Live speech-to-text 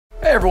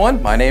Hey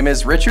everyone, my name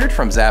is Richard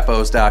from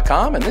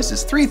Zappos.com, and this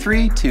is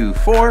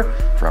 3324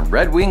 from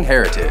Red Wing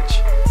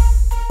Heritage.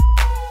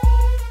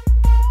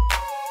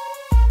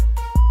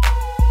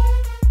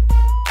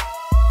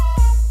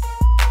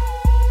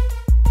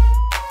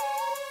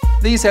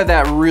 These have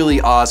that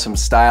really awesome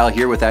style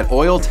here with that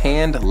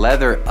oil-tanned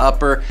leather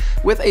upper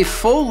with a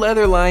full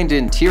leather-lined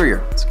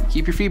interior. It's gonna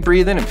keep your feet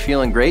breathing and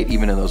feeling great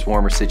even in those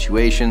warmer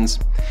situations.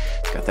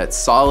 It's got that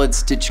solid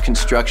stitch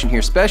construction here,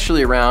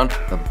 especially around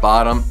the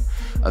bottom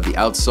of the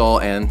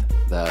outsole and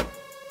the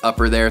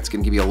upper there. It's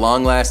gonna give you a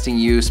long-lasting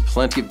use,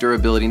 plenty of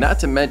durability, not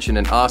to mention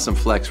an awesome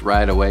flex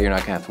right away. You're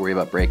not gonna have to worry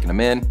about breaking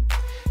them in.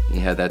 You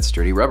have that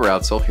sturdy rubber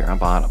outsole here on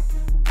bottom.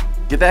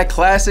 Get that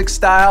classic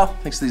style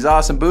thanks to these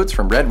awesome boots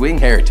from Red Wing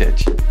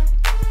Heritage.